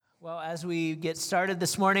Well, as we get started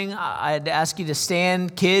this morning, I'd ask you to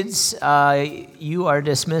stand. Kids, you are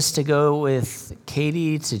dismissed to go with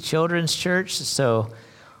Katie to Children's Church, so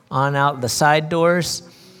on out the side doors.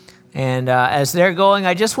 And as they're going,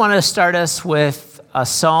 I just want to start us with a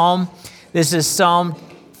psalm. This is Psalm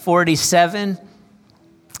 47.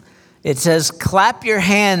 It says, "Clap your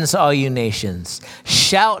hands, all you nations.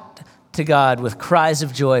 Shout to God with cries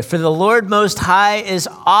of joy. For the Lord Most High is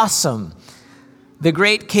awesome, the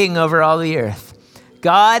great King over all the earth.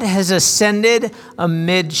 God has ascended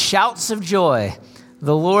amid shouts of joy,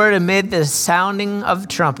 the Lord amid the sounding of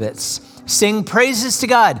trumpets. Sing praises to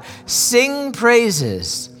God. Sing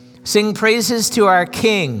praises. Sing praises to our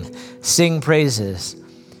King. Sing praises.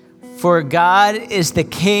 For God is the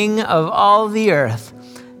King of all the earth.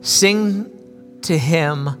 Sing to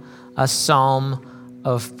him a psalm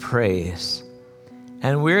of praise."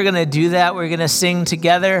 And we're going to do that. We're going to sing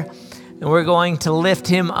together. And we're going to lift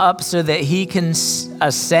him up so that he can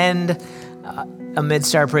ascend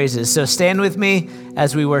amidst our praises. So stand with me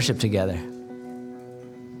as we worship together.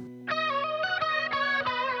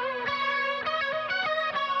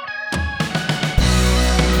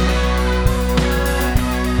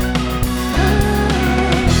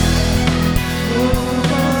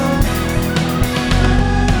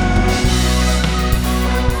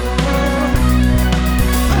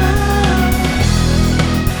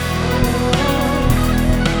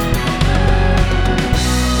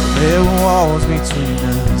 There were walls between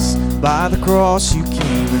us. By the cross you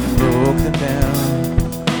came and broke them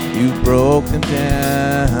down. You broke them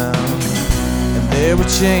down. And there were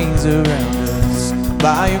chains around us.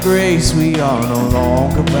 By your grace we are no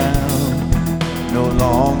longer bound. No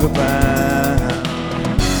longer bound.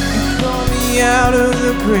 You call me out of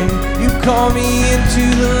the grave. You call me into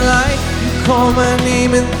the light. You call my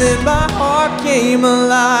name and then my heart came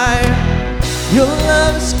alive. Your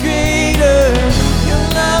love is greater. Your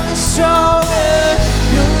love is stronger.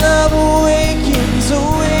 Your love awakens,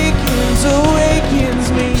 awakens,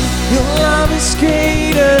 awakens me. Your love is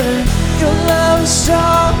greater. Your love is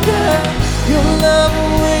stronger. Your love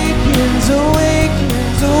awakens,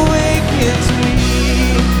 awakens, awakens me.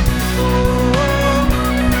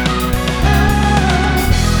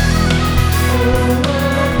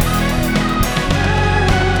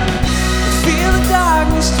 Feel the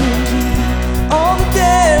darkness changing. All the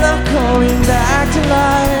dead are coming back to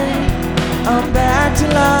life. I'm back to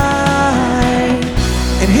life.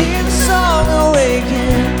 And hear the song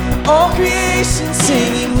awaken. All creation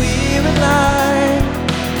singing, we're alive.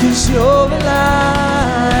 'Cause you're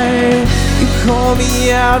alive. You call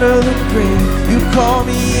me out of the grave. You call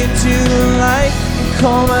me into the light. You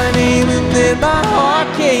call my name and then my heart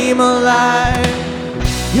came alive.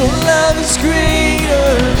 Your love is greater.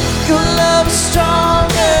 Your love is stronger.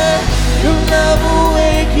 Your love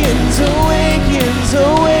awakens, awakens,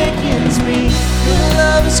 awakens me. Your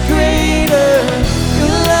love is greater.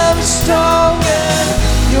 Your love is stronger.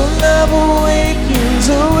 Your love awakens,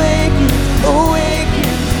 awakens,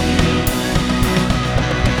 awakens me.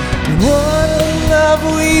 What a love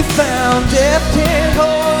we found. Death can't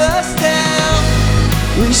hold us down.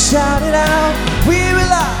 We shout it out. We're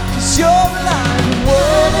alive 'cause you're alive.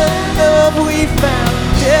 What a love we found.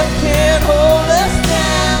 Death can't hold us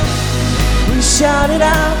down. We shout it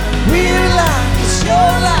out, we're alive, 'cause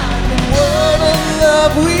you're alive. And what a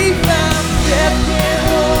love we found. Death can't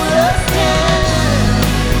hold us down.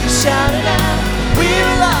 We shout it out, we're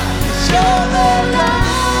alive, 'cause you're alive.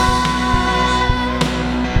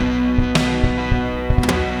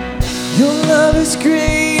 Your love is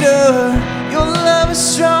greater. Your love is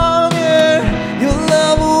stronger. Your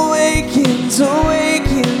love awakens,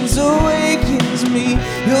 awakens, awakens me.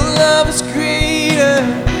 Your love is greater.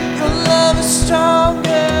 Your love is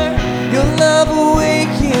stronger. Your love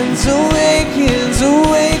awakens, awakens,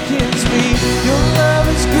 awakens me. Your love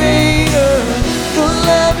is greater. Your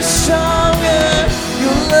love is stronger.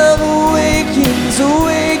 Your love awakens,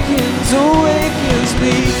 awakens, awakens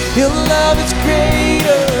me. Your love is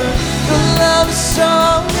greater. Your love is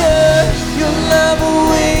stronger. Your love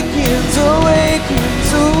awakens, awakens,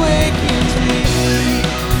 awakens me.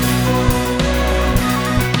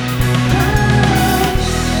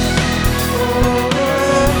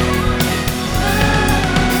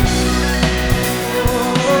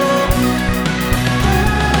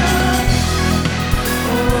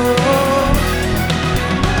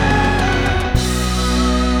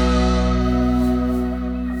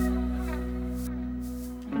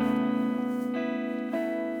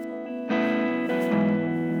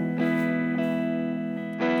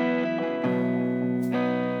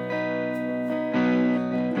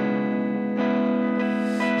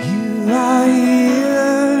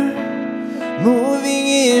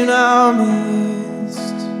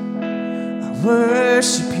 promised. I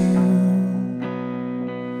worship you.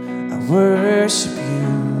 I worship you.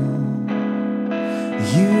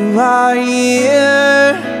 You are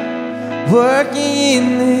here, working in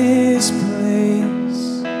this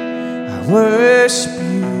place. I worship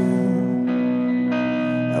you.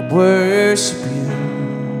 I worship you.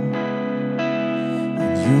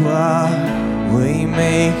 And you are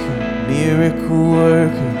waymaker, miracle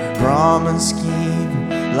worker, promise keeper,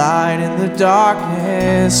 light in the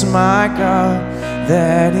darkness, my God,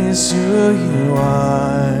 that is who you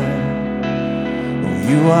are. Oh,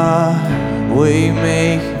 you are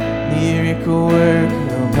waymaker, miracle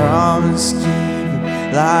worker, promise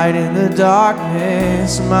keeper, light in the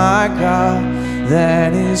darkness, my God,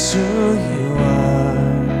 that is who you are.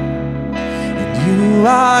 And you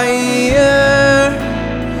are here,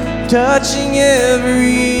 touching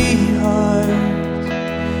every heart.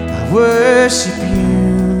 I worship you.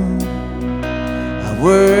 I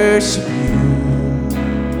worship you.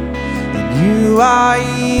 And you are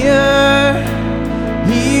here,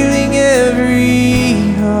 healing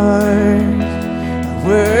every heart. I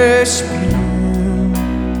worship you.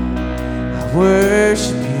 I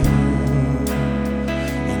worship you.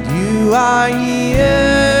 And you are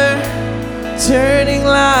here, turning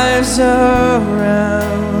lives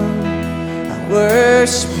around. I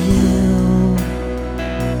worship you.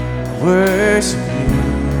 I worship you.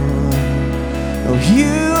 Oh,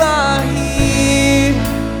 you are here,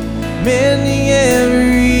 mending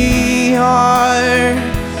every heart.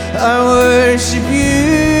 I worship you,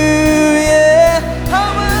 yeah, I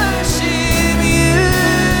worship you.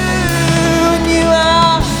 And you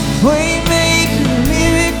are waymaker,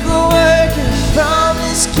 miracle worker,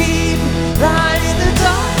 promise keeper, light in the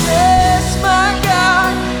darkness, my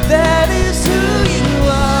God, that is who you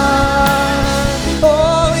are.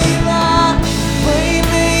 Oh, you are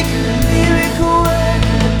waymaker, miracle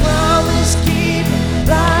worker, promise keeper,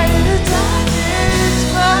 light in the darkness,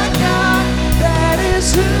 my God, that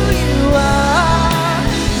is who you are.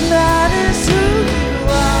 That is who you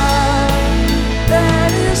are.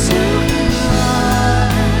 That is who you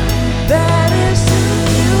are. That is who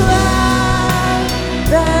you are.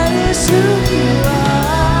 That is who you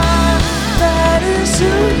are. That is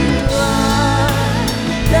who you are.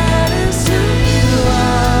 That is who you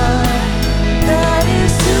are. That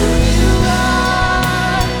is who you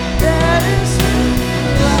are. That is who you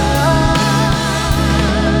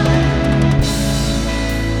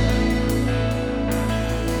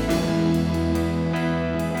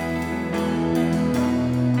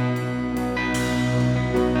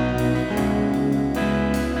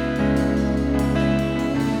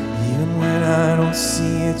Even when I don't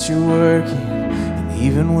see it, you're working. And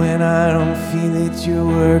even when I don't feel it, you're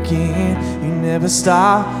working. You never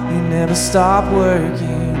stop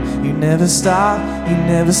working. You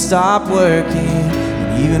never stop working.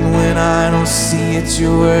 And even when I don't see it,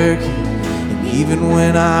 you're working. And even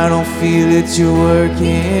when I don't feel it, you're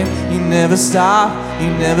working. You never stop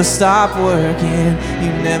working.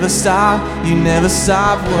 You never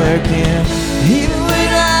stop working. Even when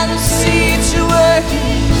I don't see it, you're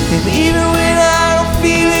working. And even when I don't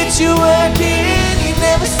feel it, you're working. You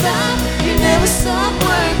never stop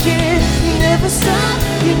working.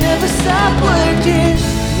 You never stop working.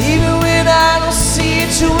 Even when I don't see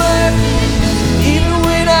it, you're working. Even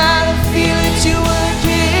when I don't feel it, you're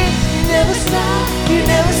working. You never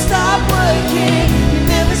stop working.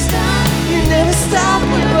 You never stop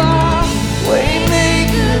working.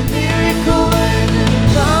 Waymaker, miracle worker,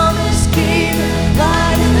 promise keeper,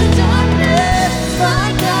 light in the darkness,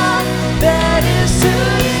 my God, that is who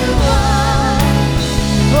you are.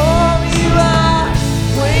 Oh, you are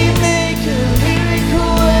waymaker,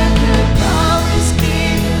 miracle worker, promise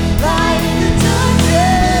keeper, light in the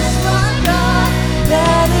darkness, my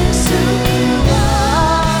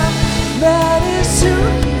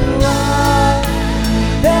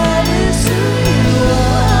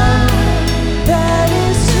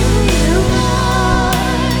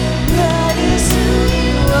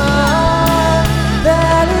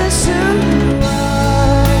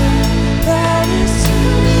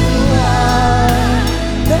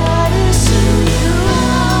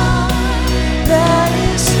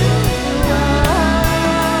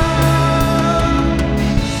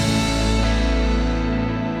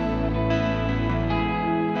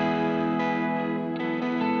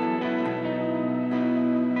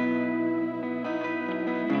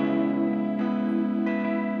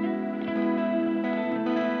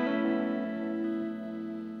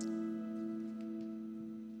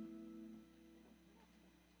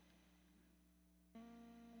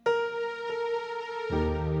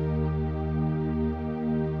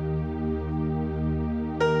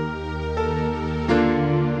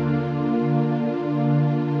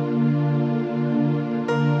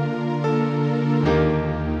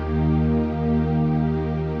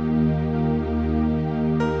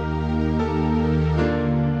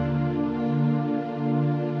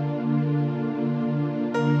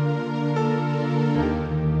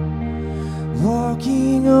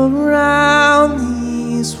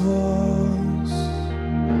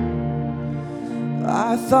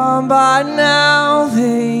I thought by now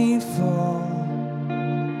they'd fall,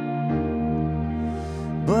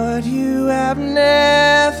 but you have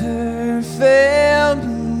never failed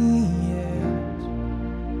me yet.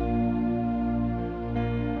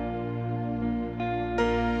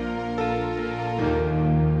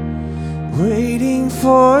 Waiting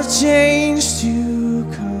for change to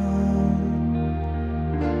come,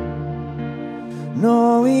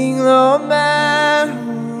 knowing the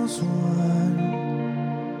battle's won,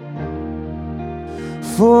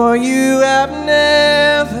 for you have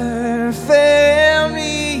never failed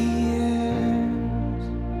me yet.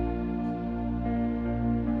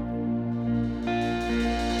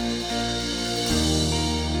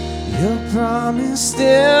 Your promise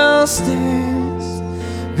still stands.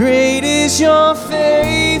 Great is your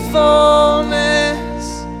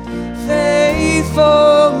faithfulness,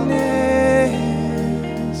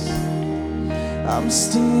 faithfulness. I'm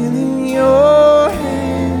still in your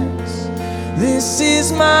hands. This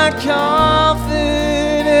is my confidence.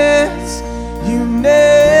 You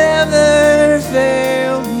never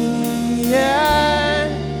fail me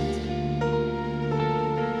yet.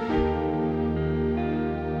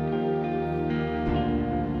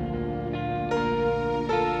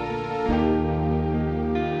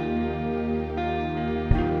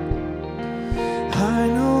 I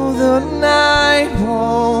know the night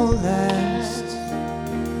won't last.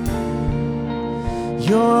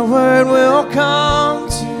 Your word will come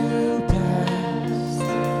to pass,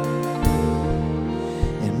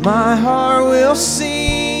 and my heart will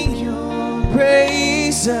sing your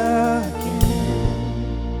praise again.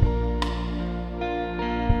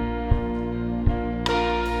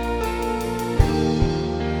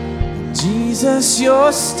 Jesus,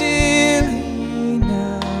 you're still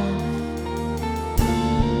enough.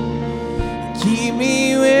 Keep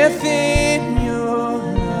me within your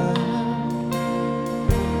love.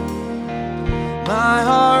 My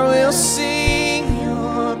heart will sing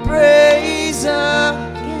your praise again.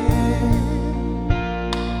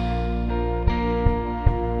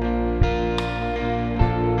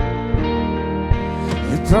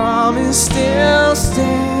 Your promise still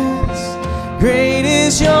stands. Great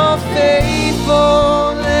is your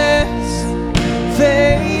faithfulness,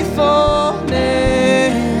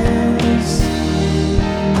 faithfulness.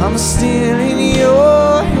 I'm still in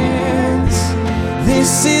your hands.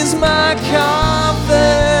 This is my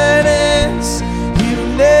confidence. You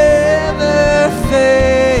never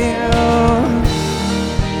fail.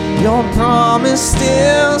 Your promise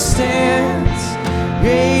still stands.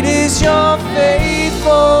 Great is your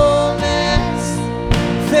faithfulness,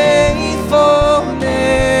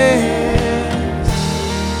 faithfulness.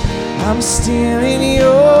 I'm still in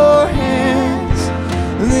your hands.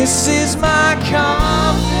 This is my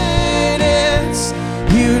confidence.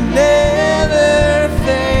 You never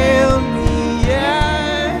failed me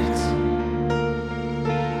yet.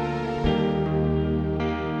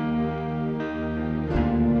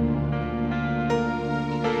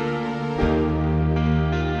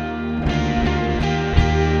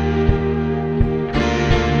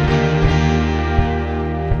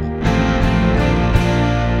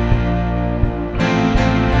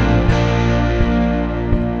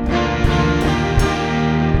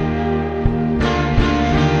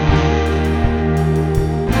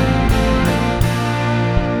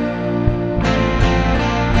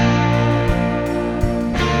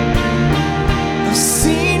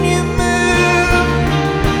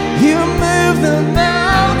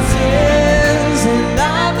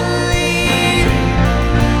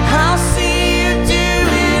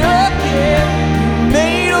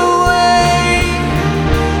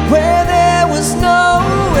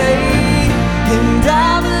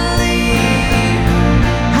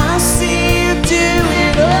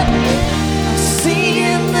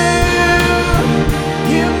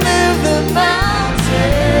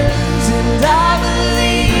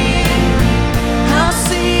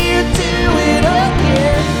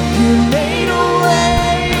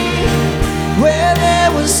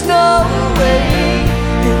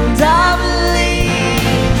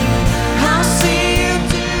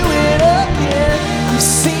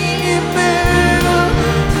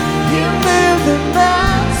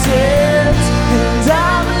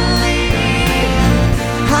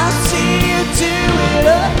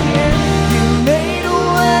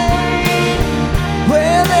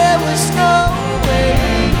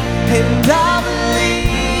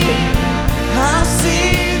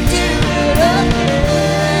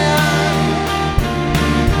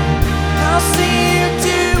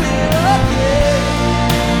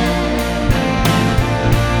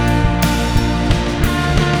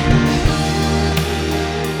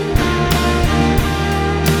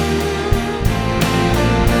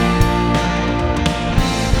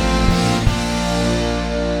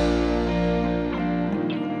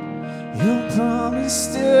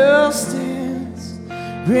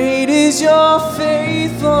 your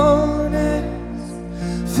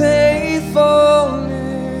faithfulness, faithfulness.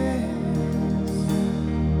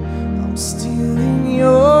 I'm still in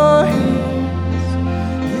your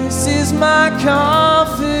hands. This is my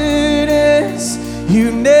confidence.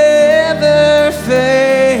 You never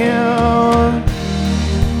fail.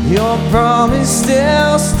 Your promise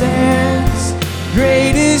still stands.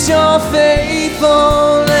 Great is your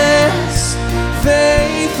faithfulness,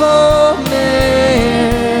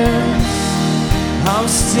 faithfulness. I'm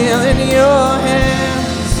still in your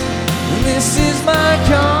hands. This is my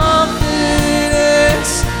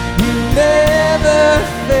confidence. You never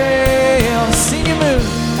fail. I've seen you move.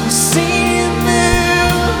 I've seen you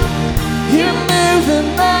move. You move the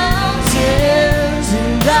mountains,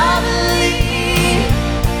 and I believe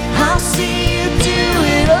I'll see you do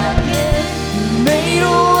it again. You made a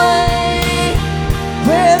way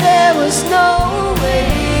where there was no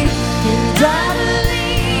way, and I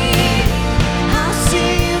believe I'll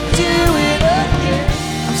see you do it again.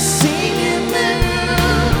 I've seen you move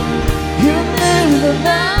the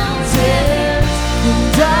mountains,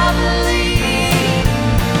 and I believe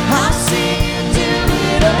I'll see you do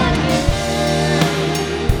it again.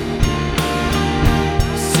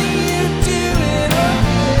 I'll see you do it again.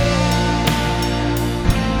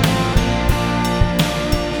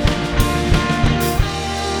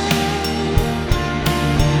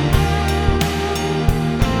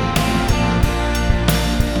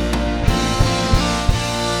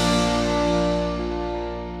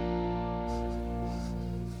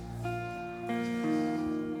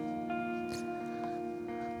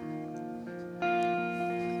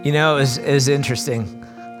 You know, it was interesting.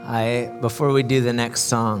 Before we do the next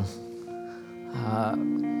song,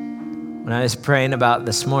 when I was praying about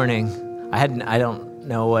this morning, I don't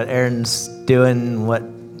know what Aaron's doing,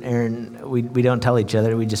 we don't tell each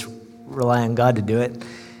other, we just rely on God to do it.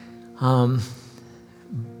 But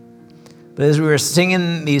as we were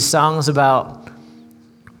singing these songs about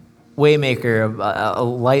Waymaker, a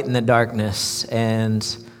light in the darkness,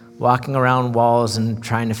 and walking around walls and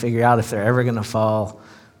trying to figure out if they're ever going to fall,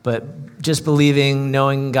 but just believing,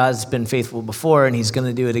 knowing God's been faithful before and he's going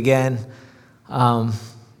to do it again.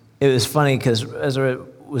 It was funny because as I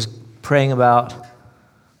was praying about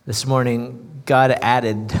this morning, God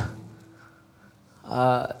added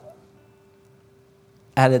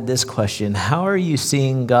this question: how are you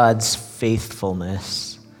seeing God's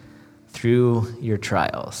faithfulness through your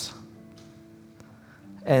trials?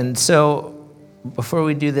 And so before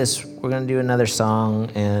we do this, we're going to do another song,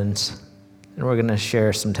 and we're going to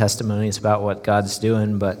share some testimonies about what God's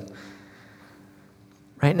doing. But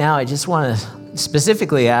right now, I just want to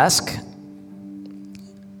specifically ask,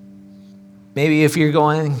 maybe if you're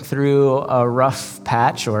going through a rough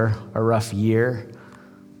patch or a rough year,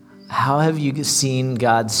 how have you seen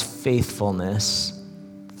God's faithfulness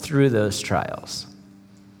through those trials?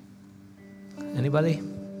 Anybody?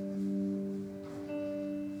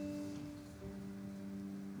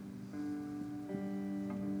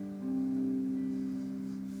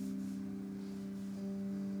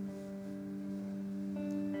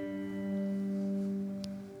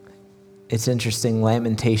 It's interesting,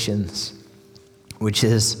 Lamentations, which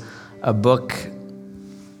is a book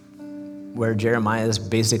where Jeremiah is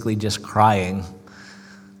basically just crying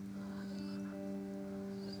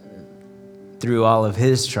through all of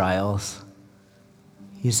his trials.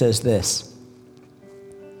 He says this: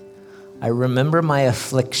 I remember my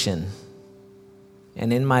affliction,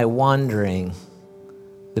 and in my wandering,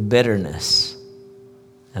 the bitterness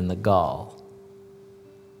and the gall.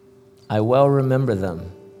 I well remember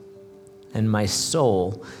them, and my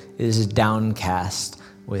soul is downcast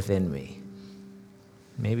within me.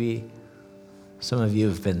 Maybe some of you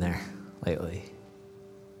have been there lately.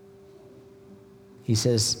 He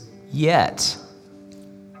says, yet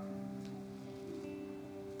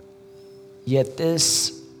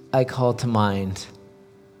this I call to mind,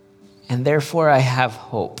 and therefore I have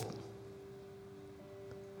hope.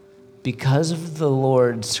 Because of the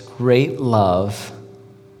Lord's great love,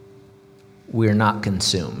 we're not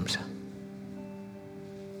consumed.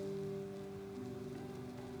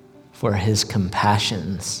 For his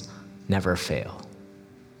compassions never fail.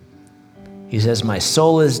 He says, my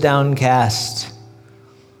soul is downcast.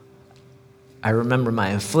 I remember my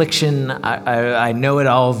affliction. I know it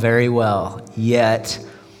all very well. Yet,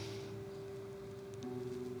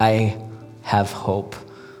 I have hope.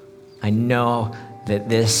 I know that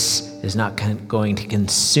this is not going to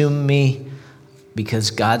consume me because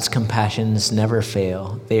God's compassions never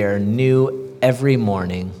fail. They are new every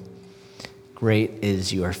morning. Great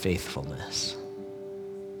is your faithfulness.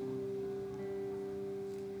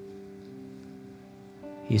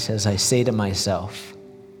 He says, I say to myself,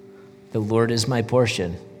 the Lord is my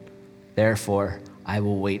portion, therefore I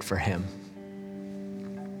will wait for him.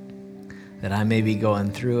 That I may be going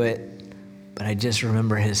through it, but I just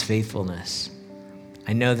remember his faithfulness.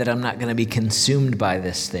 I know that I'm not going to be consumed by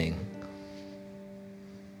this thing.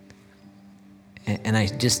 And I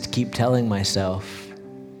just keep telling myself,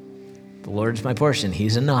 the Lord's my portion,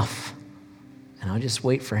 he's enough. And I'll just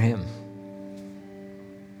wait for him.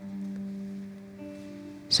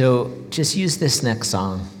 So just use this next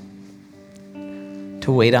song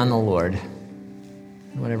to wait on the Lord,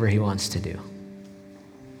 whatever he wants to do.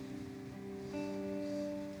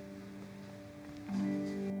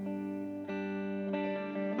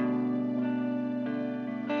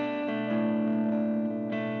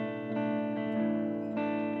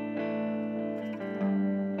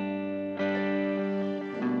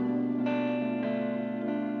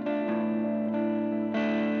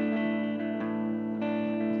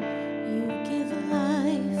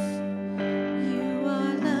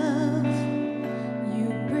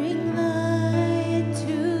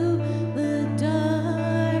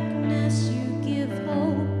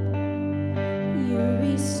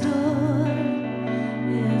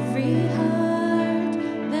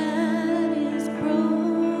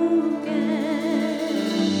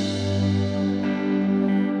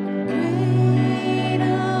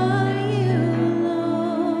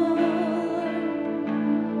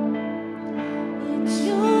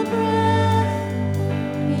 Your breath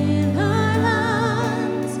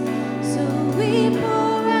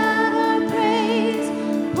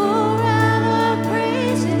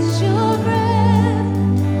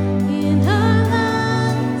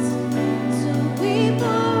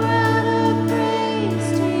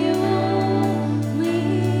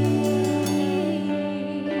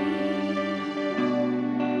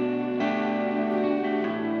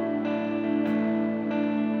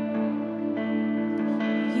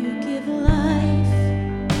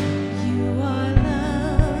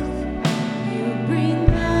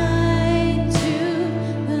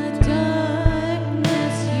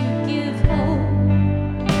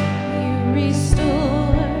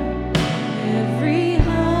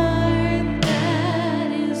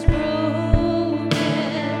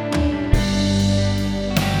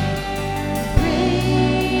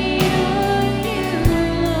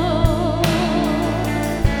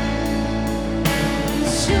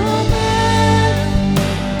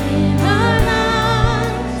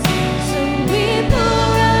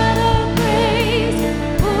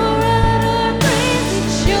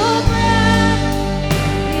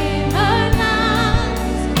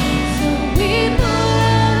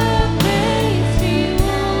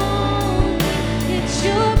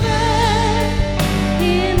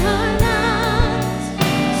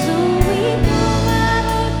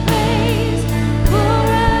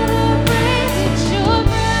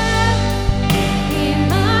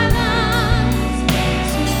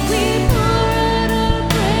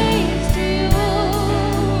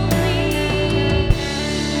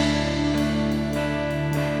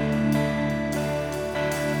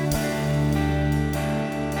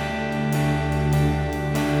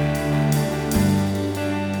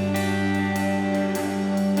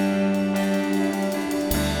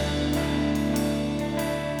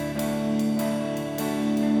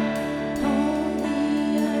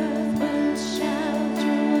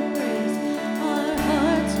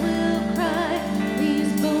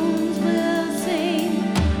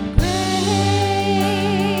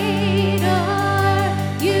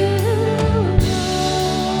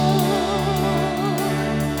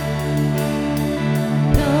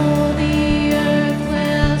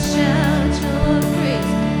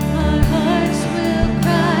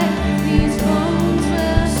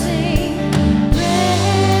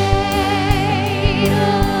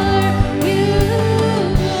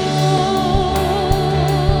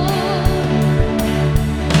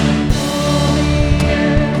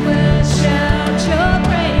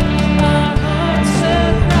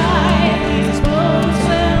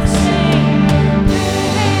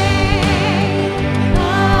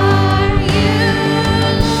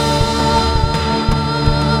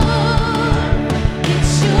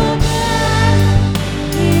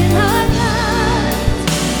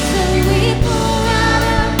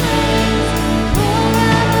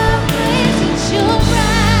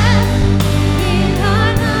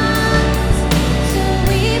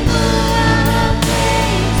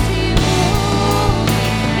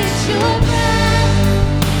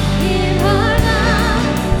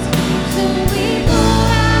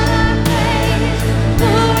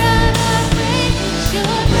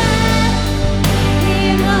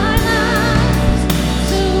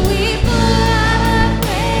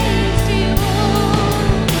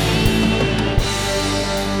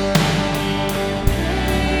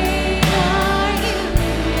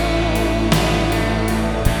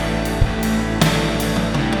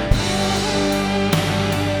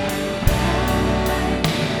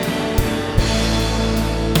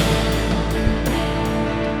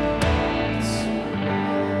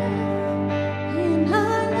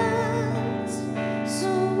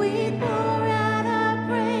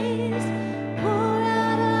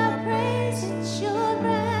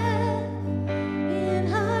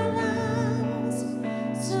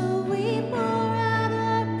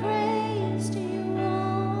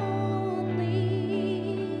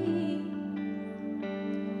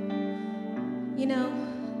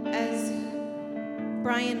as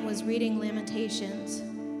Brian was reading Lamentations,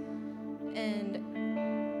 and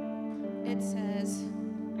it says,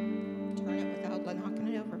 turn it without knocking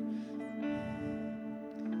it over.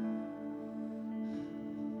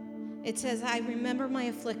 It says, I remember my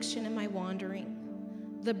affliction and my wandering,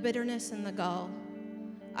 the bitterness and the gall.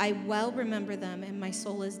 I well remember them, and my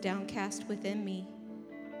soul is downcast within me.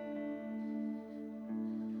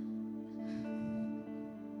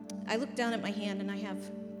 I look down at my hand, and I have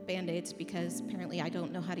Band-Aids because apparently I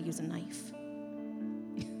don't know how to use a knife.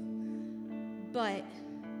 But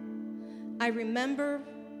I remember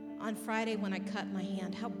on Friday when I cut my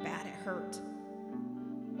hand how bad it hurt.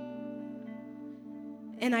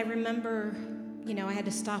 And I remember, I had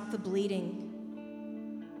to stop the bleeding.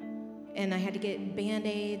 And I had to get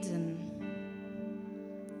Band-Aids and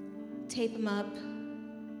tape them up.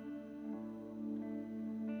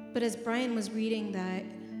 But as Brian was reading that,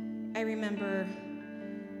 I remember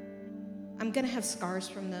I'm going to have scars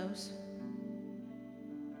from those.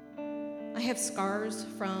 I have scars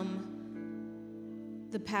from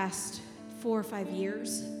the past 4 or 5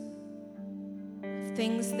 years.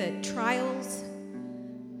 Things that trials,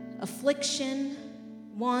 affliction,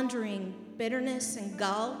 wandering, bitterness, and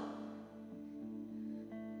gall,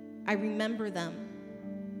 I remember them.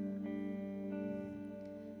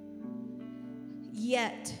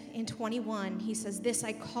 Yet, in 21, he says, this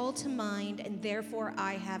I call to mind, and therefore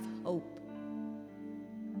I have hope.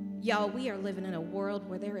 Y'all, we are living in a world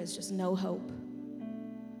where there is just no hope.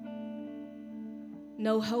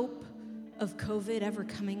 No hope of COVID ever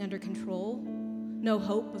coming under control. No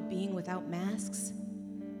hope of being without masks.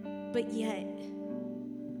 But yet,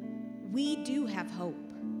 we do have hope.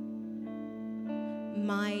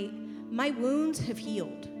 My wounds have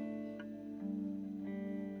healed.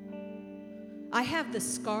 I have the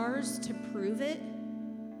scars to prove it,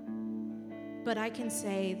 but I can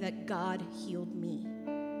say that God healed me.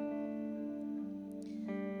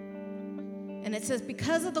 And it says,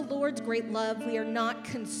 because of the Lord's great love, we are not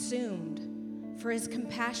consumed, for his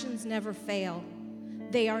compassions never fail.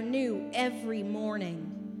 They are new every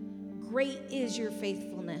morning. Great is your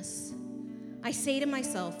faithfulness. I say to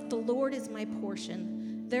myself, the Lord is my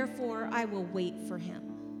portion, therefore I will wait for him.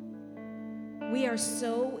 We are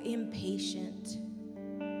so impatient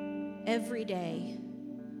every day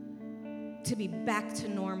to be back to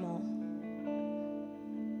normal.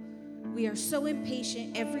 We are so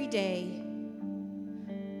impatient every day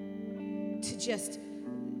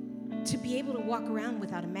to be able to walk around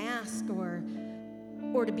without a mask or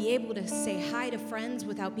to be able to say hi to friends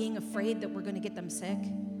without being afraid that we're going to get them sick.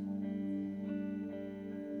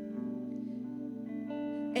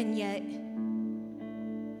 And yet,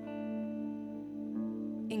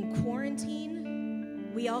 in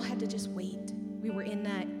quarantine, we all had to just wait. We were in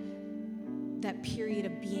that period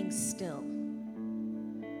of being still.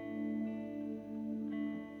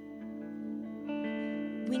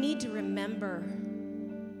 We need to remember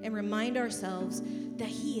and remind ourselves that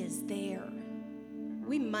he is there.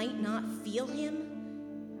 We might not feel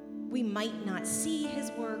him. We might not see his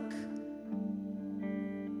work.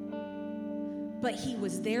 But he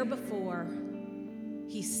was there before.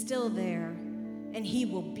 He's still there. And he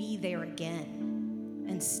will be there again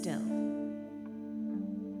and still.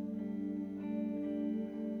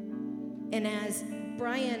 And as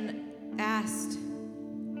Brian asked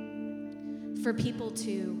for people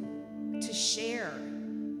to share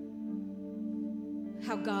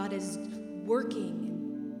how God is working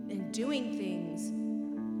and doing things,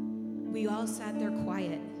 we all sat there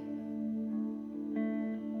quiet.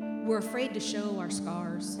 We're afraid to show our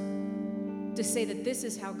scars, to say that this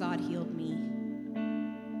is how God healed me.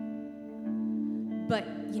 But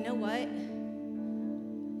you know what?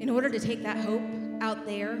 In order to take that hope out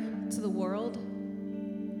there to the world,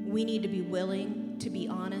 we need to be willing to be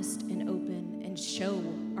honest and open and show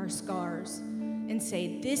our scars and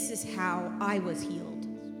say, this is how I was healed.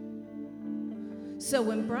 So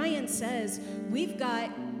when Brian says, we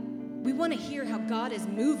want to hear how God is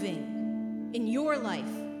moving in your life,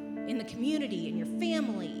 in the community, in your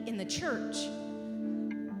family, in the church,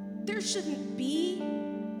 there shouldn't be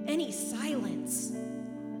any silence.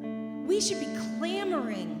 We should be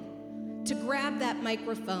clamoring to grab that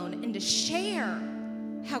microphone and to share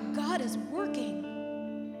how God is working.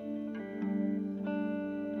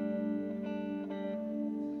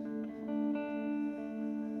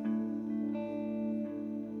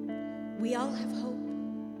 We all have hope.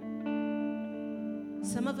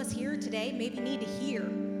 Some of us here today maybe need to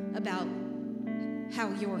hear about how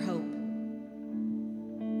your hope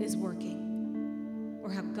is working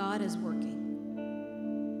or how God is working.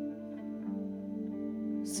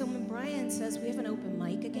 So when Brian Brian says we have an open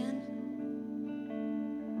mic again,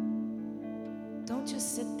 don't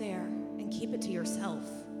just sit there and keep it to yourself.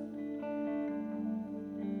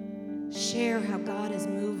 Share how God is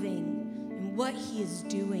moving and what he is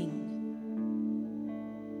doing.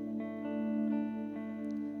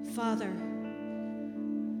 Father,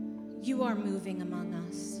 you are moving among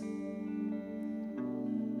us.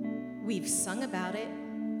 We've sung about it.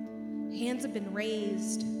 Hands have been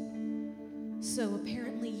raised. So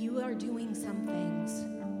apparently you are doing some things.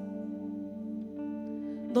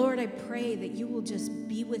 Lord, I pray that you will just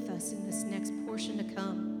be with us in this next portion to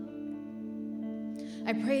come.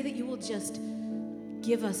 I pray that you will just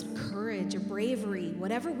give us courage or bravery,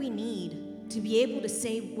 whatever we need, to be able to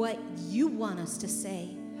say what you want us to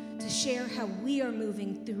say, to share how we are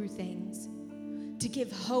moving through things, to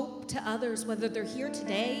give hope to others, whether they're here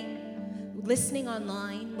today, listening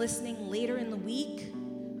online, listening later in the week,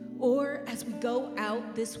 or as we go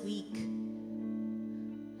out this week.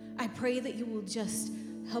 I pray that you will just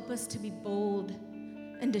help us to be bold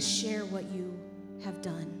and to share what you have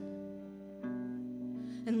done.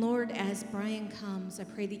 And Lord, as Brian comes, I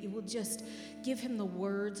pray that you will just give him the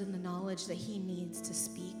words and the knowledge that he needs to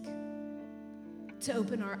speak, to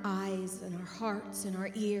open our eyes and our hearts and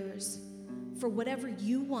our ears for whatever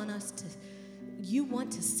you want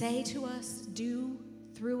to say to us, do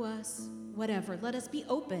through us, whatever. Let us be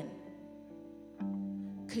open,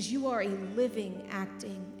 because you are a living,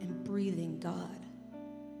 acting, and breathing God.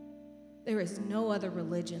 There is no other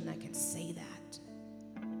religion that can say that.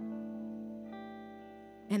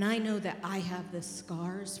 And I know that I have the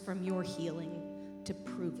scars from your healing to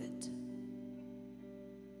prove it.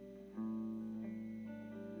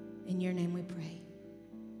 In your name we pray.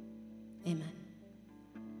 Amen.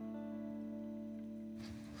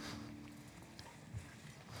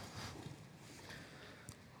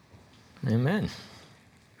 Amen.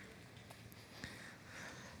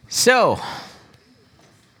 So,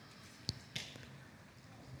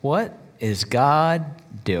 what is God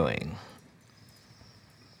doing?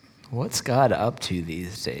 What's God up to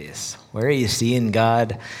these days? Where are you seeing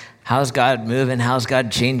God? How's God moving? How's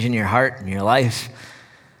God changing your heart and your life?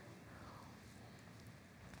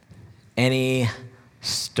 Any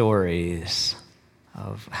stories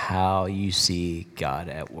of how you see God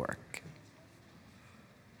at work?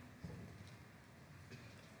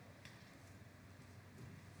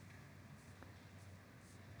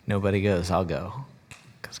 Nobody goes, I'll go,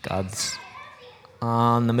 because God's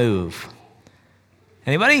on the move.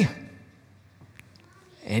 Anybody?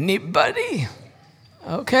 Anybody?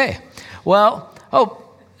 Okay. Well,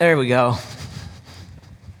 there we go.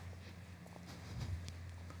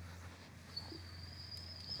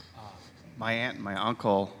 My aunt and my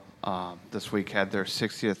uncle this week had their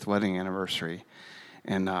 60th wedding anniversary,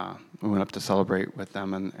 and we went up to celebrate with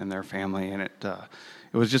them and their family, and it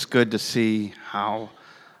was just good to see how,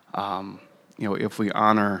 if we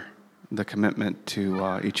honor the commitment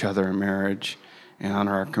to each other in marriage and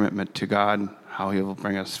honor our commitment to God, how he will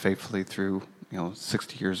bring us faithfully through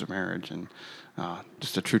 60 years of marriage, and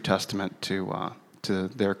just a true testament to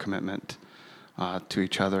their commitment to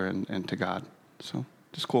each other and to God. So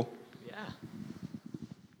just cool. Yeah.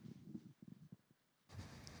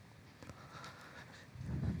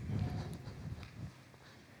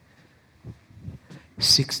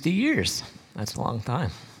 60 years. That's a long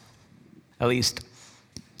time. At least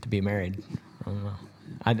to be married. I don't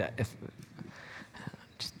know.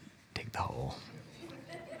 Just take the whole,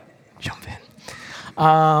 jump in.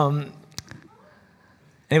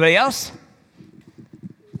 Anybody else?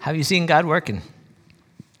 Have you seen God working?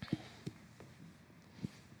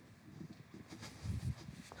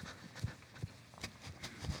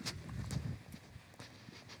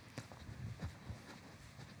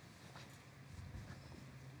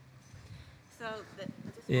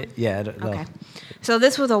 Yeah. Okay. So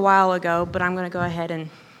this was a while ago, but I'm going to go ahead and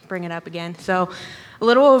bring it up again. So a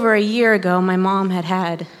little over a year ago, my mom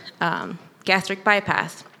had gastric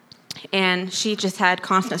bypass, and she just had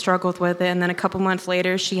constant struggles with it. And then a couple months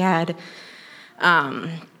later, she had,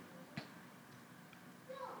 I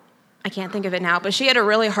can't think of it now, but she had a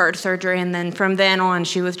really hard surgery. And then from then on,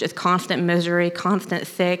 she was just constant misery, constant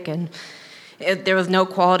sick, and there was no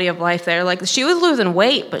quality of life there. Like, she was losing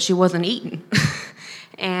weight, but she wasn't eating.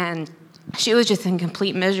 And she was just in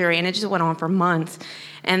complete misery, and it just went on for months.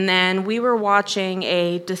 And then we were watching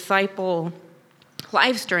a Disciple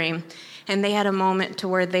live stream, and they had a moment to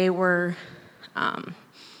where they were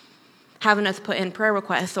having us put in prayer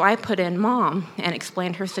requests. So I put in Mom and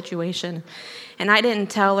explained her situation. And I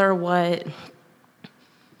didn't tell her I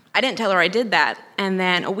did that. And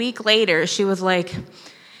then a week later, she was like,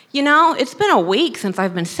 it's been a week since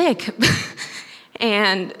I've been sick.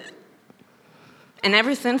 and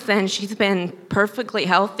ever since then, she's been perfectly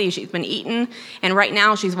healthy. She's been eating, and right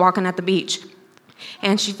now she's walking at the beach.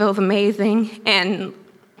 And she feels amazing. And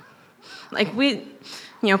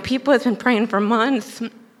people have been praying for months,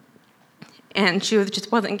 and she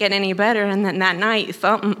just wasn't getting any better. And then that night,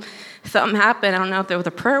 something happened. I don't know if there was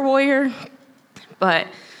a prayer warrior, but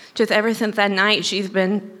just ever since that night, she's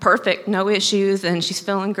been perfect, no issues, and she's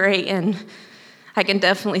feeling great. And I can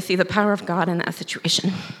definitely see the power of God in that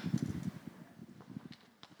situation.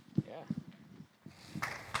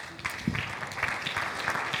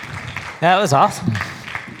 That was awesome.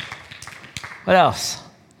 What else?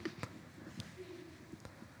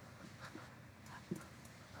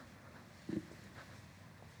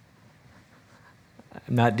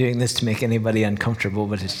 I'm not doing this to make anybody uncomfortable,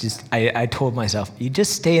 but it's just, I told myself, you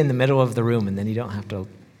just stay in the middle of the room and then you don't have to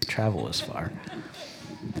travel as far.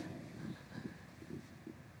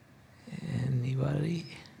 Anybody?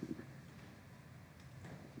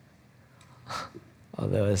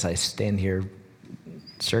 Although as I stand here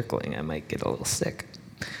circling, I might get a little sick.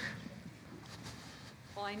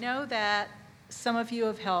 Well, I know that some of you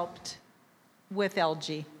have helped with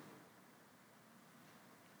LG,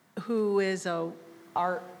 who is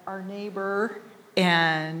our neighbor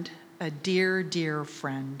and a dear, dear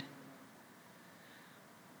friend.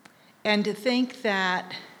 And to think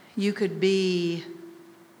that you could be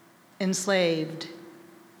enslaved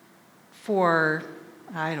for,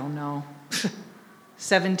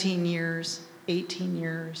 17 years, 18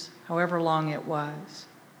 years, however long it was,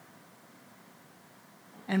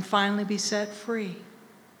 and finally be set free.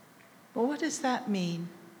 Well, what does that mean?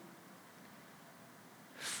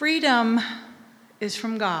 Freedom is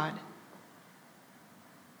from God,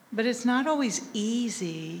 but it's not always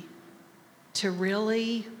easy to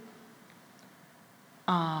really,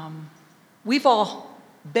 we've all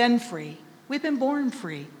been free. We've been born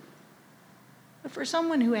free. But for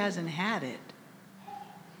someone who hasn't had it,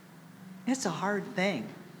 it's a hard thing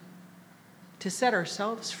to set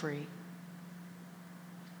ourselves free.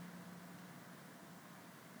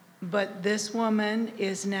 But this woman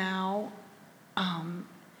is now,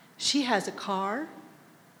 she has a car.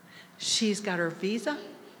 She's got her visa.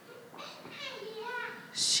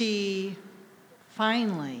 She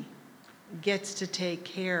finally gets to take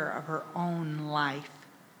care of her own life.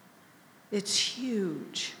 It's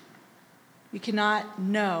huge. You cannot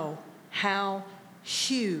know how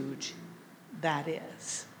huge that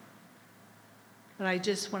is. But I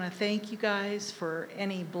just want to thank you guys for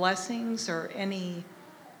any blessings or any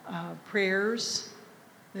prayers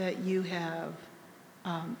that you have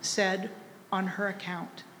said on her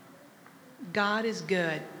account. God is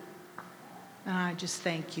good, and I just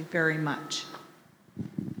thank you very much.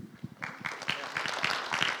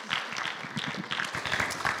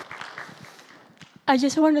 I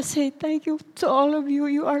just want to say thank you to all of you.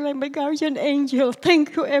 You are like my guardian angel.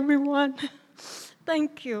 Thank you, everyone.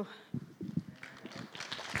 Thank you.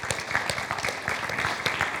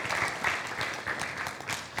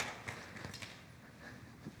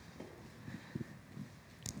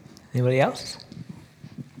 Anybody else?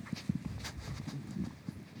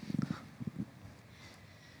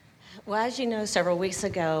 Well, as you know, several weeks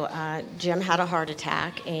ago, Jim had a heart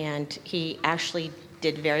attack, and he actually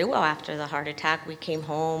did very well after the heart attack. We came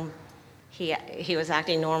home. He was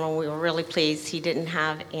acting normal. We were really pleased. He didn't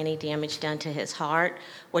have any damage done to his heart,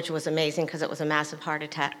 which was amazing because it was a massive heart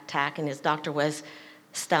attack, and his doctor was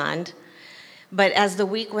stunned. But as the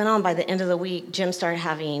week went on, by the end of the week, Jim started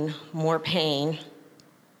having more pain.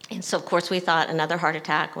 And so, of course, we thought another heart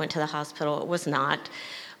attack, went to the hospital. It was not.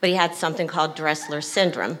 But he had something called Dressler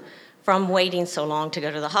syndrome from waiting so long to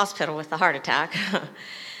go to the hospital with the heart attack.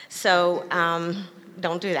 So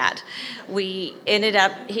don't do that. He ended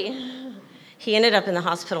up in the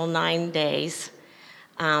hospital 9 days,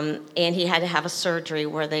 and he had to have a surgery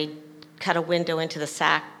where they cut a window into the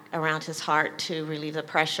sac around his heart to relieve the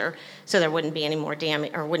pressure so there wouldn't be any more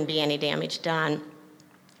damage, or wouldn't be any damage done.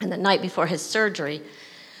 And the night before his surgery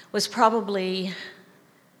was probably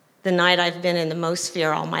the night I've been in the most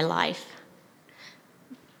fear all my life.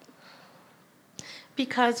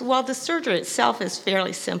 Because while the surgery itself is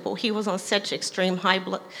fairly simple, he was on such extreme high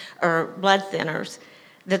blood thinners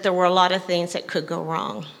that there were a lot of things that could go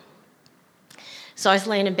wrong. So I was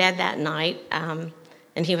laying in bed that night, and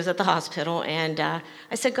he was at the hospital, and I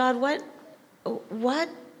said, God, what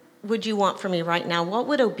would you want from me right now? What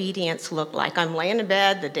would obedience look like? I'm laying in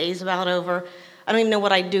bed, the day's about over. I don't even know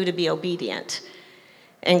what I'd do to be obedient.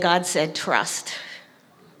 And God said, trust.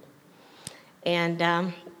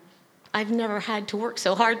 And I've never had to work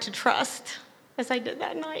so hard to trust. as I did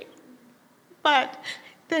that night. But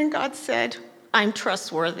then God said, I'm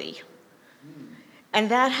trustworthy. And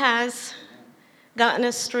that has gotten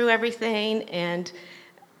us through everything, and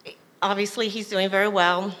obviously he's doing very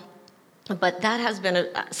well. But that has been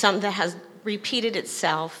something that has repeated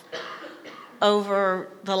itself over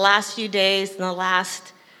the last few days and the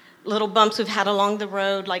last little bumps we've had along the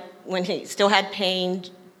road, like when he still had pain.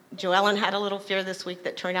 Joellen had a little fear this week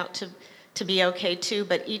that turned out to be okay too,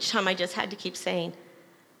 but each time I just had to keep saying,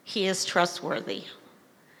 he is trustworthy.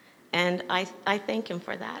 And I thank him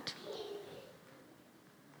for that.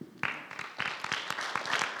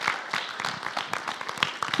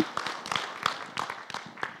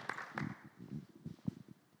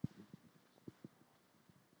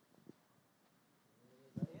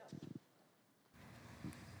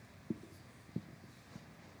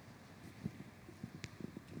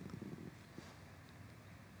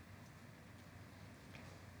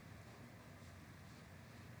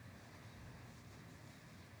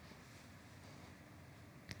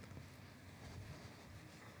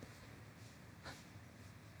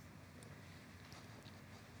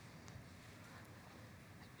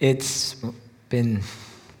 It's been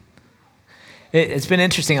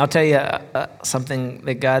interesting. I'll tell you something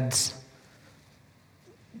that God's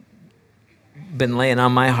been laying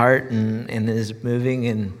on my heart and is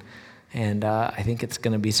moving, and I think it's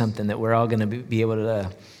going to be something that we're all going to be able to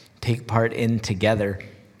take part in together.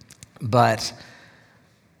 But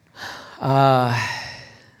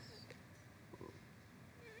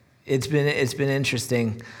it's been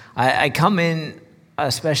interesting. I come in,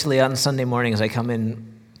 especially on Sunday mornings, I come in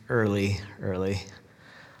early,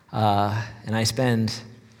 and I spend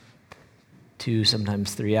 2,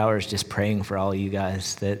 sometimes 3 hours just praying for all you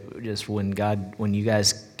guys, that just when you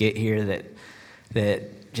guys get here,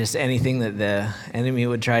 that just anything that the enemy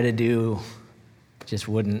would try to do just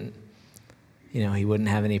wouldn't, he wouldn't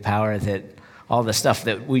have any power, that all the stuff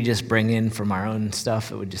that we just bring in from our own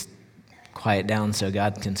stuff, it would just quiet down so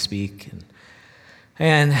God can speak.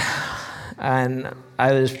 And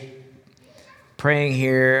I was praying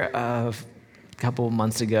here a couple of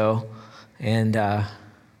months ago, and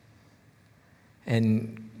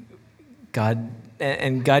God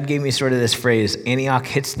gave me sort of this phrase, Antioch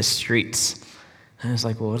hits the streets. And I was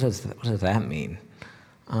like, well, what does that mean?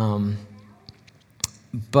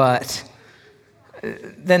 But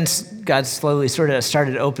then God slowly sort of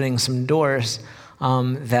started opening some doors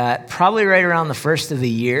that probably right around the first of the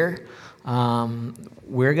year,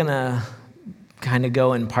 we're going to kind of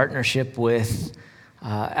go in partnership with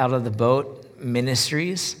Out of the Boat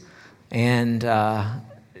Ministries. And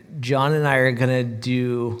John and I are going to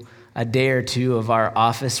do a day or two of our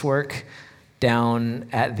office work down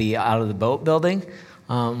at the Out of the Boat building.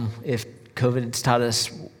 If COVID's taught us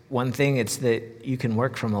one thing, it's that you can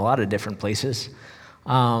work from a lot of different places.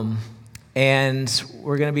 And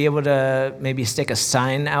we're going to be able to maybe stick a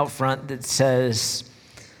sign out front that says,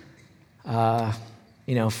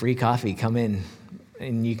 free coffee, come in.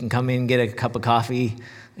 And you can come in, get a cup of coffee,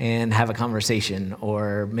 and have a conversation.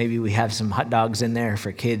 Or maybe we have some hot dogs in there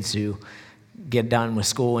for kids who get done with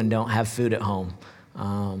school and don't have food at home.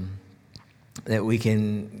 That we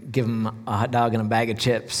can give them a hot dog and a bag of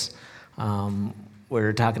chips.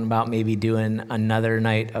 We're talking about maybe doing another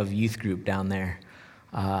night of youth group down there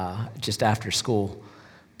just after school.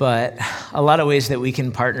 But a lot of ways that we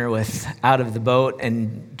can partner with Out of the Boat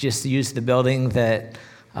and just use the building that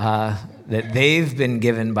they've been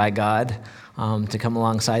given by God to come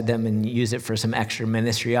alongside them and use it for some extra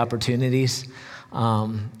ministry opportunities,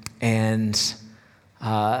 and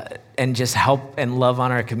just help and love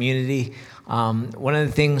on our community. One of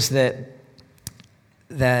the things that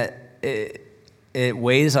it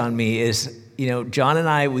weighs on me is, John and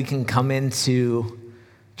I, we can come into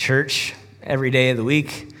church every day of the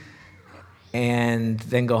week and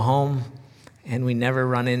then go home, and we never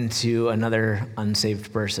run into another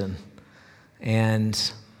unsaved person. And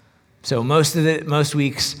so most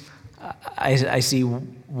weeks, I see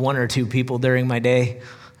 1 or 2 people during my day,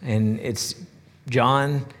 and it's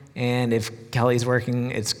John, and if Kelly's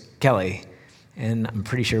working, it's Kelly. And I'm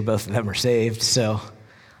pretty sure both of them are saved, so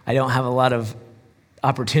I don't have a lot of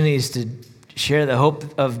opportunities to share the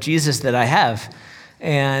hope of Jesus that I have.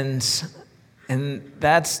 And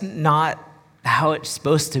that's not how it's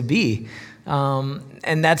supposed to be.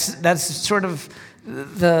 And that's sort of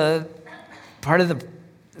the part of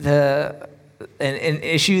an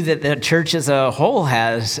issue that the church as a whole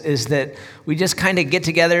has, is that we just kind of get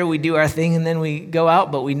together, we do our thing, and then we go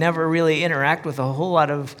out, but we never really interact with a whole lot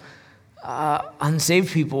of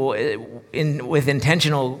unsaved people with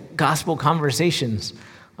intentional gospel conversations.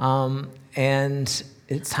 And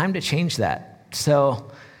it's time to change that.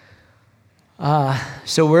 So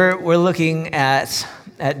we're looking at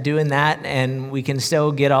doing that, and we can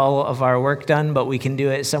still get all of our work done, but we can do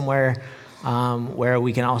it somewhere where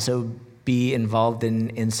we can also be involved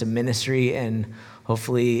in some ministry and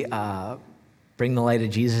hopefully bring the light of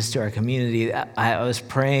Jesus to our community. I was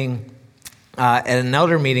praying at an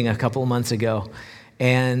elder meeting a couple of months ago,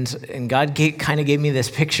 and God kind of gave me this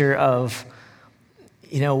picture of,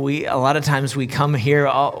 a lot of times we come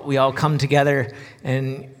here, we all come together,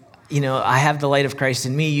 and I have the light of Christ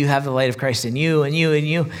in me, you have the light of Christ in you, and you, and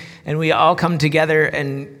you, and we all come together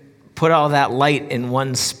and put all that light in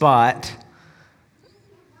one spot.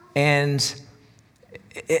 And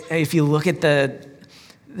if you look at the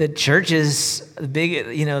churches,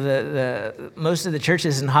 the most of the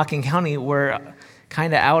churches in Hocking County were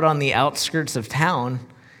kind of out on the outskirts of town,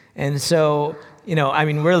 and so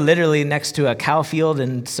we're literally next to a cow field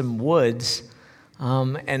and some woods.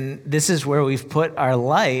 And this is where we've put our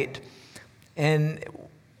light, and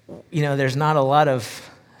there's not a lot of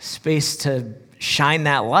space to shine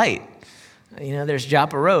that light. There's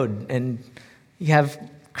Joppa Road, and you have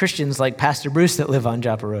Christians like Pastor Bruce that live on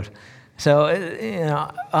Joppa Road. So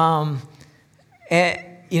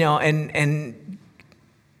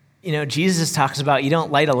Jesus talks about you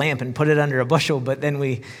don't light a lamp and put it under a bushel, but then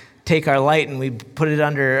we take our light and we put it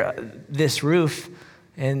under this roof,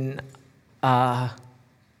 and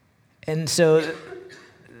so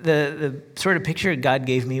the sort of picture God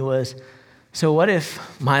gave me was, so what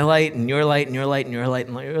if my light and your light and your light and your light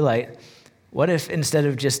and your light, what if instead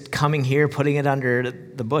of just coming here, putting it under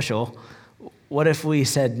the bushel, what if we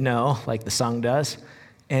said no, like the song does,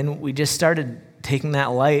 and we just started taking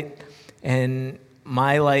that light, and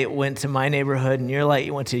my light went to my neighborhood and your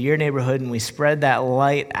light went to your neighborhood, and we spread that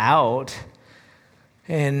light out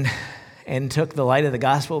and took the light of the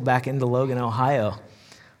gospel back into Logan, Ohio,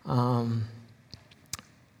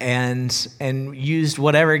 and used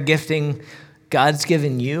whatever gifting God's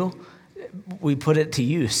given you, we put it to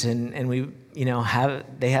use, and we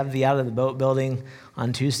they have the Out of the Boat building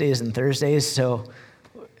on Tuesdays and Thursdays, so,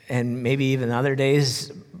 and maybe even other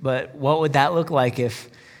days. But what would that look like if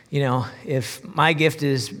my gift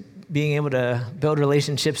is being able to build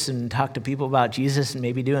relationships and talk to people about Jesus and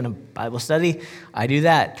maybe doing a Bible study? I do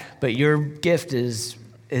that. But your gift is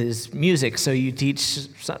music, so you teach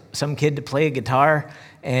some kid to play a guitar,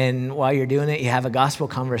 and while you're doing it, you have a gospel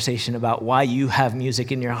conversation about why you have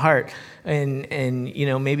music in your heart, and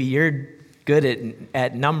maybe you're good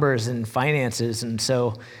at numbers and finances, and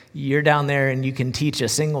so you're down there and you can teach a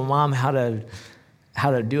single mom how to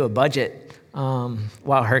do a budget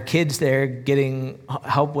while her kid's there getting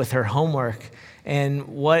help with her homework. And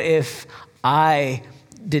what if I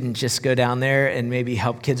didn't just go down there and maybe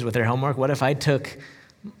help kids with their homework? What if I took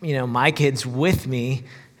my kids with me,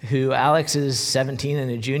 who Alex is 17 and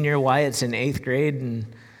a junior, Wyatt's in 8th grade, and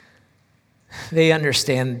they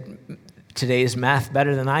understand today's math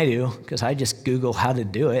better than I do because I just Google how to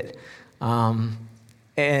do it. And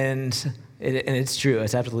it's true.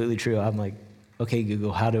 It's absolutely true. I'm like, okay,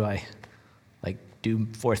 Google, how do I do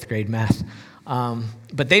 4th grade math?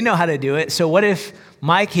 But they know how to do it. So what if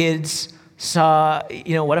my kids saw,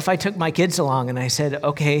 what if I took my kids along and I said,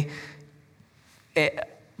 okay,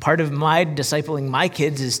 part of my discipling my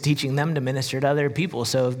kids is teaching them to minister to other people.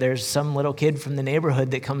 So if there's some little kid from the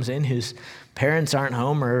neighborhood that comes in whose parents aren't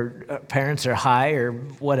home or parents are high or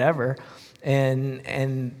whatever, and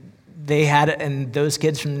those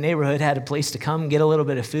kids from the neighborhood had a place to come get a little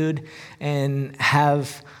bit of food and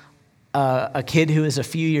have a kid who is a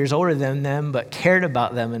few years older than them but cared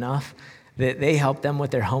about them enough that they helped them with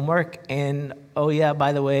their homework. And oh yeah,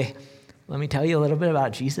 by the way, let me tell you a little bit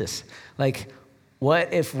about Jesus.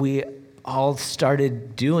 What if we all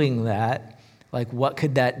started doing that? What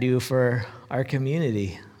could that do for our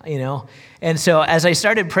community? And so as I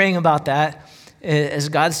started praying about that, as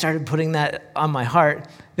God started putting that on my heart,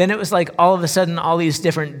 then it was like all of a sudden all these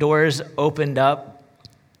different doors opened up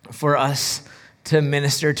for us to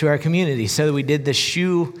minister to our community. So we did the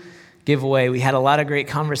shoe giveaway. We had a lot of great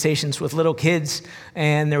conversations with little kids,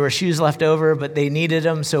 and there were shoes left over, but they needed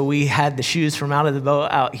them, so we had the shoes from Out of the Boat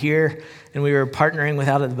out here, and we were partnering with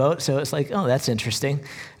Out of the Boat, so it's like, oh, that's interesting.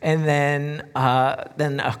 And then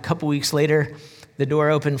a couple weeks later, the door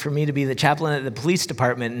opened for me to be the chaplain at the police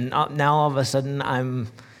department, and now all of a sudden I'm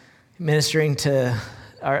ministering to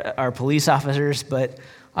our police officers, but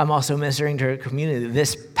I'm also ministering to our community.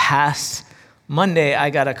 This past Monday, I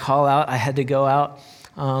got a call out. I had to go out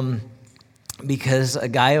because a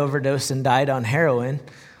guy overdosed and died on heroin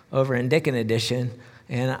over in Dickin Edition,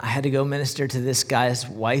 and I had to go minister to this guy's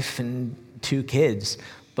wife and 2 kids.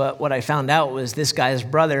 But what I found out was this guy's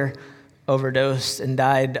brother overdosed and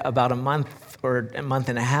died about a month or a month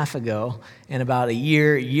and a half ago. And about a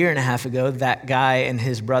year and a half ago, that guy and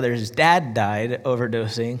his brother's dad died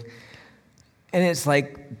overdosing. And it's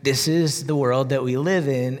like, this is the world that we live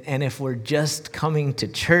in. And if we're just coming to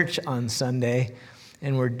church on Sunday,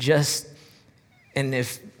 and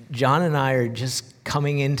if John and I are just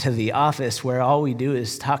coming into the office where all we do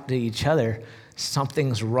is talk to each other,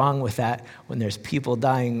 something's wrong with that when there's people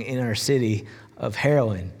dying in our city of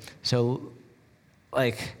heroin. So,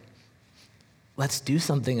 let's do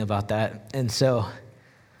something about that. And so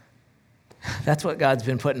that's what God's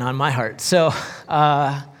been putting on my heart. So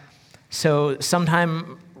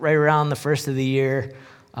sometime right around the first of the year,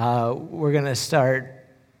 we're going to start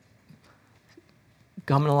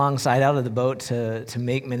coming alongside out of the boat to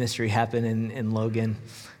make ministry happen in Logan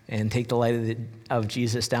and take the light of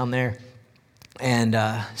Jesus down there. And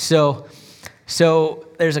so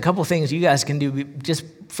there's a couple things you guys can do. Just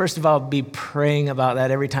first of all, be praying about that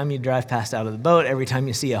every time you drive past out of the boat, every time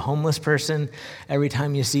you see a homeless person, every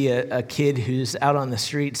time you see a kid who's out on the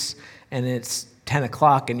streets and it's 10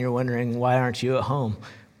 o'clock and you're wondering, why aren't you at home?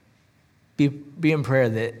 Be in prayer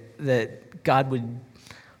that God would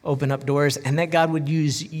open up doors and that God would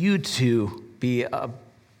use you to be a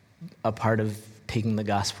part of taking the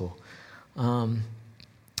gospel.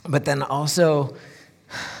 But then also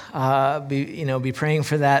be praying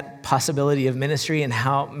for that possibility of ministry and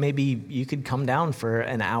how maybe you could come down for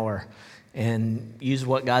an hour and use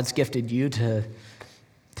what God's gifted you to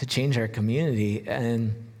change our community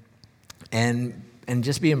and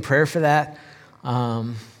just be in prayer for that.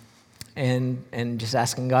 And just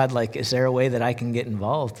asking God, is there a way that I can get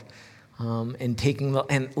involved in taking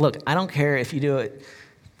and look, I don't care if you do it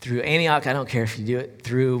through Antioch, I don't care if you do it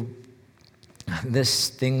through this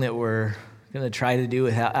thing that we're going to try to do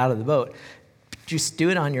out of the boat. Just do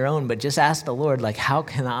it on your own, but just ask the Lord, how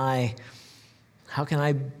can I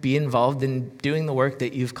be involved in doing the work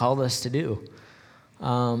that you've called us to do?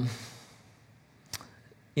 As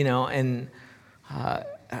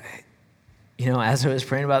I was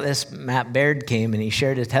praying about this, Matt Baird came and he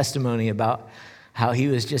shared a testimony about how he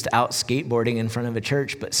was just out skateboarding in front of a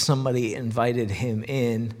church, but somebody invited him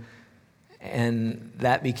in, and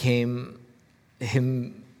that became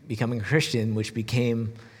him becoming a Christian, which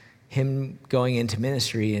became him going into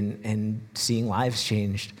ministry and seeing lives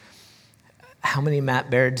changed. How many Matt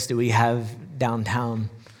Bairds do we have downtown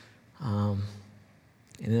and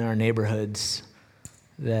in our neighborhoods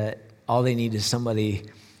that all they need is somebody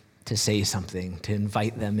to say something, to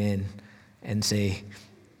invite them in and say,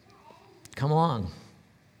 come along,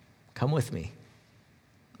 come with me.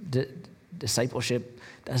 Discipleship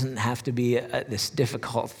doesn't have to be this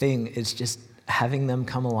difficult thing. It's just having them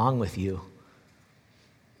come along with you.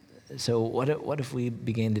 So what if we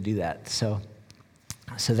began to do that? So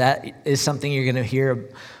that is something you're going to hear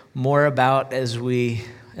more about as we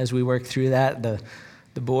work through that. The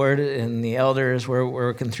board and the elders, we're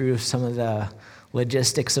working through some of the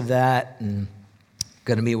logistics of that, and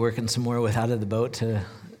going to be working some more with Out of the Boat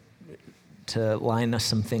to line us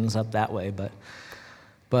some things up that way.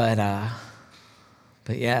 But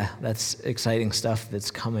yeah, that's exciting stuff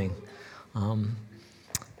that's coming.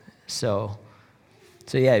 So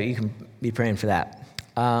yeah, you can be praying for that.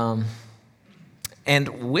 And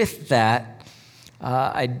with that,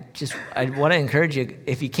 I want to encourage you,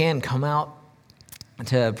 if you can, come out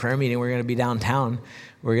to a prayer meeting. We're going to be downtown.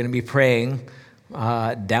 We're going to be praying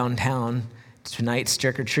downtown. Tonight's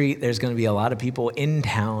trick or treat. There's going to be a lot of people in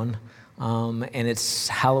town, and it's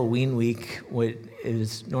Halloween week, which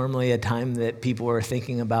is normally a time that people are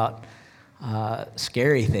thinking about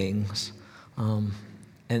scary things.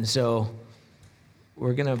 And so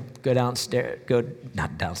we're going to go downstairs.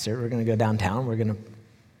 Not downstairs. We're going to go downtown. We're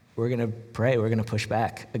going to pray. We're going to push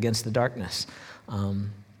back against the darkness.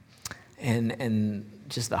 And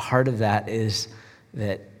just the heart of that is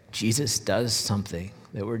that Jesus does something,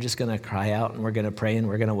 that we're just going to cry out and we're going to pray and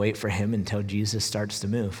we're going to wait for him until Jesus starts to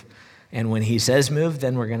move. And when he says move,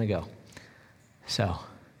 then we're going to go. So,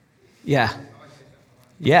 yeah.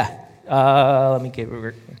 Let me get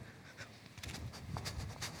over.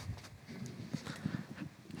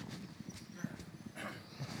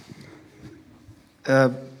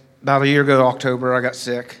 About a year ago, October, I got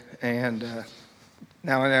sick, and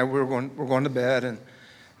Natalie and I we're going to bed, and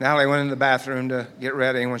Natalie went in the bathroom to get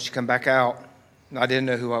ready, and when she come back out, I didn't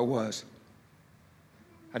know who I was.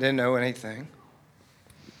 I didn't know anything.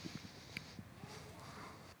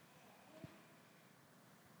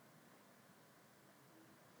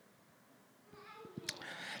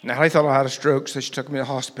 Natalie thought I had a stroke, so she took me to the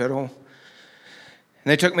hospital. And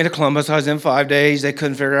they took me to Columbus. I was in 5 days. They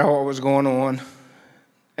couldn't figure out what was going on.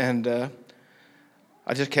 And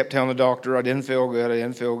I just kept telling the doctor I didn't feel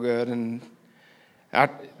good, and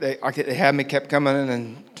they had me kept coming in,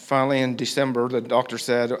 and finally in December, the doctor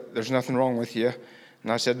said, "There's nothing wrong with you."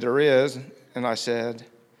 And I said, "There is." And I said,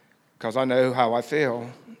 "Because I know how I feel."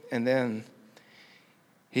 And then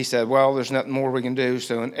he said, "Well, there's nothing more we can do."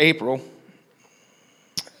 So in April,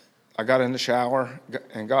 I got in the shower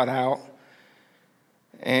and got out.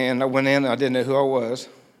 And I went in, and I didn't know who I was.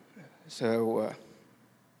 So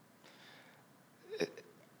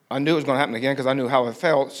I knew it was going to happen again because I knew how I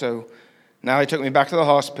felt. So now he took me back to the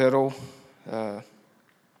hospital.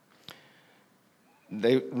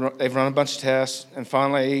 They've run a bunch of tests, and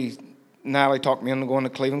finally, Natalie talked me into going to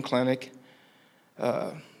Cleveland Clinic.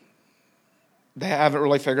 They haven't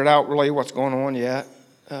really figured out really what's going on yet.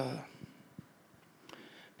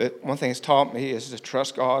 But one thing it's taught me is to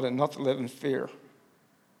trust God and not to live in fear.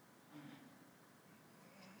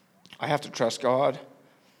 I have to trust God.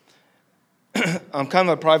 I'm kind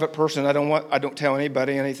of a private person. I don't tell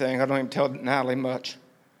anybody anything. I don't even tell Natalie much.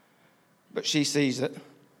 But she sees it.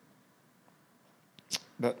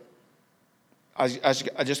 But I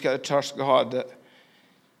just got to trust God that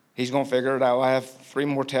He's going to figure it out. I have 3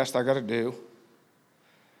 more tests I got to do.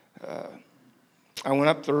 I went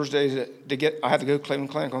up Thursday I had to go to Cleveland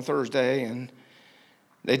Clinic on Thursday, and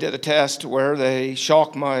they did a test where they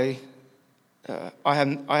shocked my. I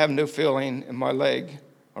have no feeling in my leg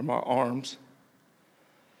or my arms.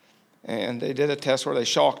 And they did a test where they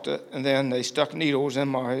shocked it, and then they stuck needles in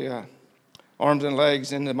my arms and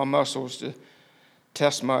legs into my muscles to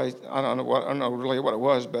test my. I don't know really what it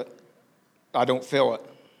was, but I don't feel it.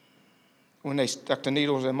 When they stuck the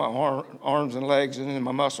needles in my arms and legs and in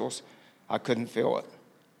my muscles, I couldn't feel it.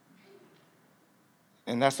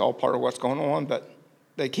 And that's all part of what's going on. But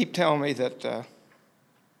they keep telling me that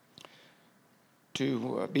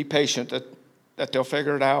to be patient, that they'll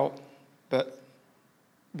figure it out. But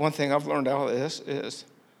one thing I've learned out of this is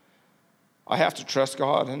I have to trust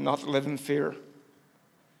God and not to live in fear,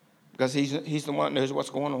 because He's the one that knows what's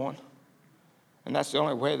going on. And that's the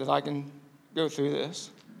only way that I can go through this,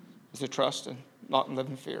 is to trust and not live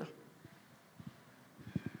in fear.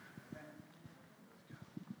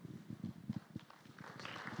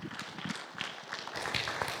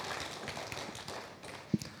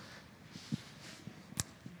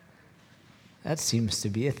 That seems to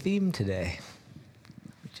be a theme today.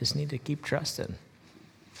 We just need to keep trusting.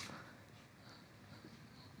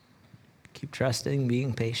 Keep trusting,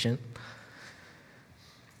 being patient.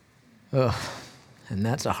 Oh, and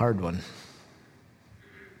that's a hard one.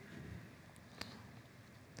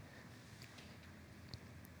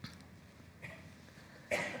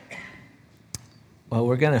 Well,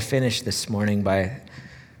 we're going to finish this morning by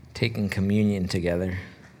taking communion together,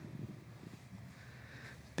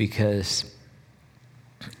 because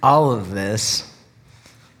all of this,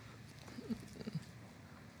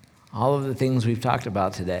 all of the things we've talked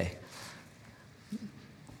about today,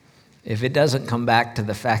 if it doesn't come back to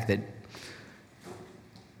the fact that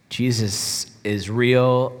Jesus is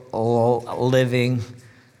real, living,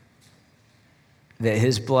 that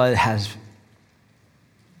His blood has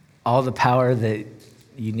all the power that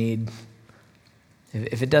you need,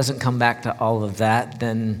 if it doesn't come back to all of that,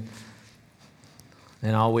 then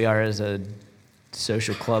all we are is a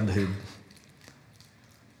social club who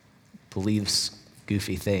believes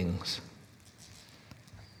goofy things.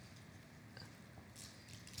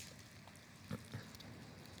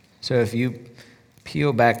 So if you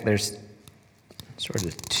peel back, there's sort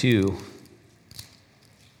of 2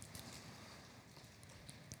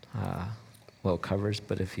 covers,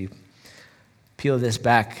 but if you peel this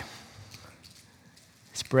back,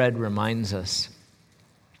 this bread reminds us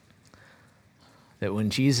that when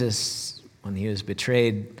Jesus, when He was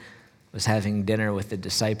betrayed, was having dinner with the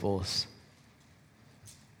disciples,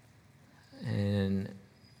 and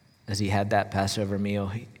as He had that Passover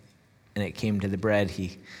meal, and it came to the bread,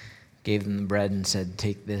 He gave them the bread and said,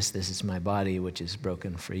 "Take this is my body, which is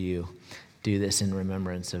broken for you. Do this in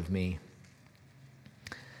remembrance of me."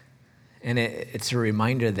 And it's a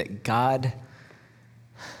reminder that God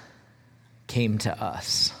came to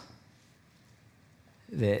us,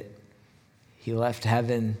 that He left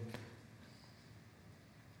heaven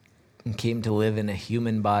and came to live in a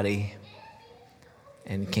human body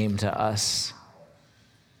and came to us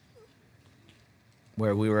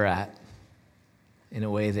where we were at in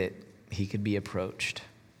a way that He could be approached.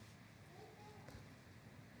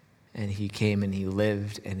 And He came and He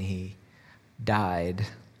lived and He died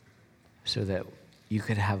so that you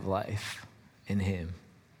could have life in Him.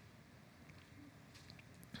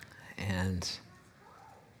 And,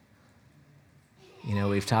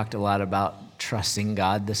 we've talked a lot about trusting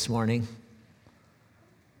God this morning?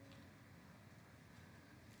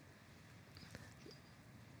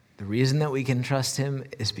 The reason that we can trust him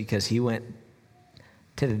is because he went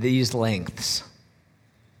to these lengths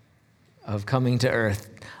of coming to earth,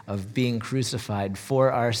 of being crucified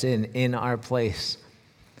for our sin in our place,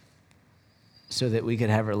 so that we could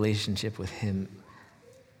have a relationship with him.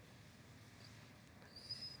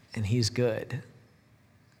 And he's good.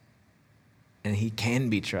 And he can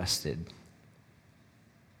be trusted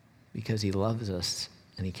because he loves us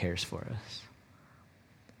and he cares for us.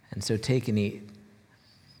 And so take and eat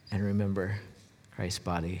and remember Christ's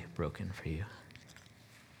body broken for you.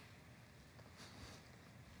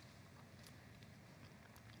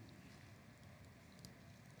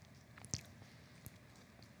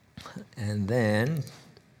 And then,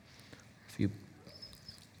 if you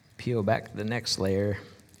peel back the next layer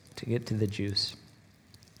to get to the juice.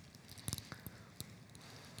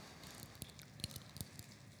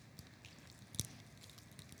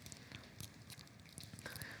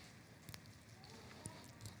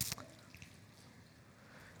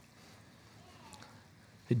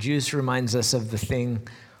 The juice reminds us of the thing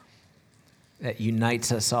that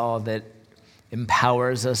unites us all, that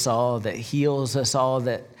empowers us all, that heals us all,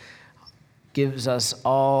 that gives us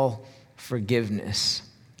all forgiveness,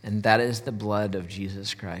 and that is the blood of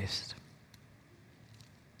Jesus Christ.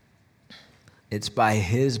 It's by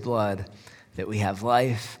his blood that we have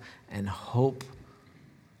life and hope,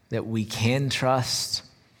 that we can trust.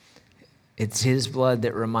 It's his blood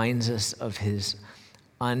that reminds us of his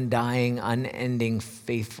undying, unending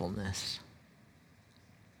faithfulness.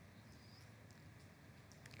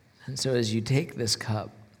 And so as you take this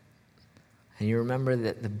cup and you remember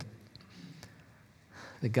that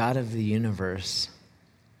the God of the universe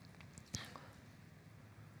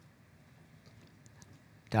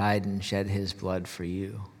died and shed his blood for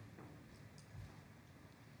you,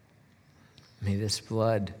 may this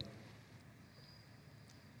blood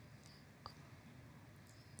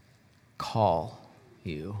call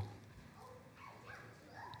you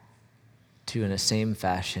to, in the same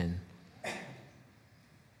fashion,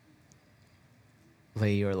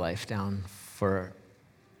 lay your life down for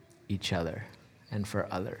each other and for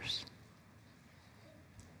others.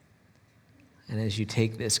 And as you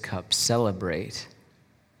take this cup, celebrate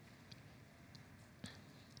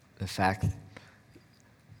the fact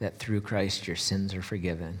that through Christ your sins are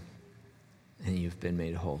forgiven and you've been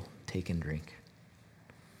made whole. Take and drink.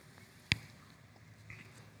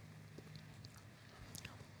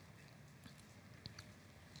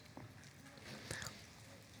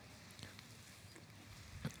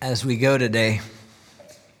 As we go today,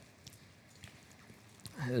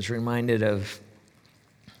 I was reminded of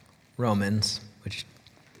Romans, which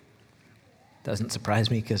doesn't surprise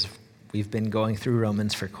me because we've been going through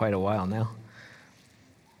Romans for quite a while now.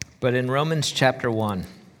 But in Romans chapter 1,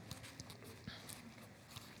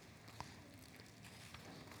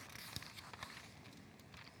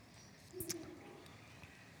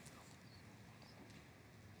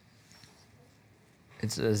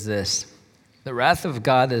 it says this: "The wrath of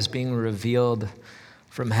God is being revealed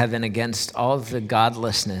from heaven against all the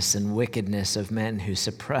godlessness and wickedness of men who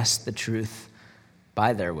suppress the truth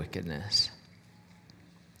by their wickedness.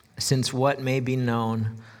 Since what may be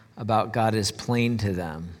known about God is plain to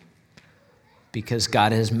them, because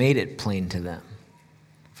God has made it plain to them.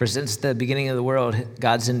 For since the beginning of the world,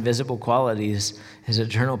 God's invisible qualities, his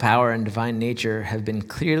eternal power and divine nature have been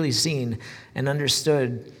clearly seen and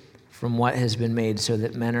understood from what has been made, so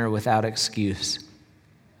that men are without excuse.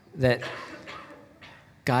 That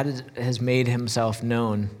God has made himself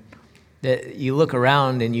known. That you look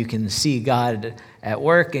around and you can see God at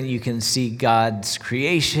work and you can see God's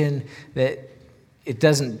creation. That it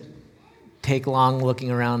doesn't take long looking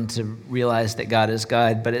around to realize that God is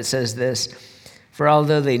God. But it says this: for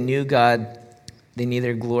although they knew God, they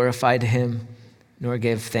neither glorified him nor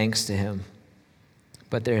gave thanks to him.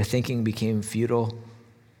 But their thinking became futile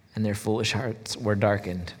and their foolish hearts were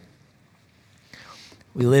darkened."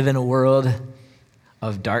 We live in a world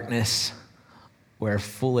of darkness where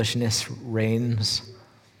foolishness reigns,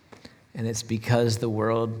 and it's because the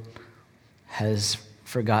world has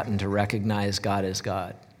forgotten to recognize God as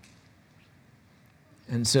God.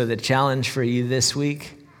 And so the challenge for you this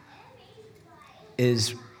week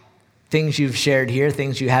is things you've shared here,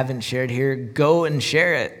 things you haven't shared here, go and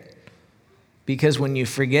share it. Because when you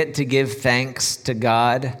forget to give thanks to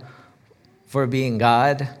God for being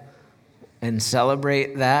God and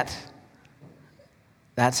celebrate that,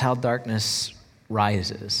 that's how darkness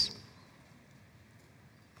rises.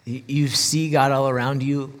 You see God all around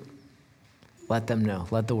you, let them know,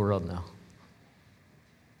 let the world know.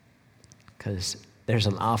 because there's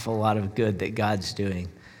an awful lot of good that God's doing,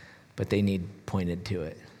 but they need pointed to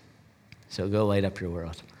it. So go light up your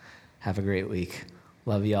world. Have a great week.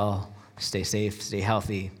 Love y'all. Stay safe, stay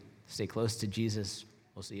healthy, stay close to Jesus.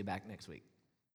 We'll see you back next week.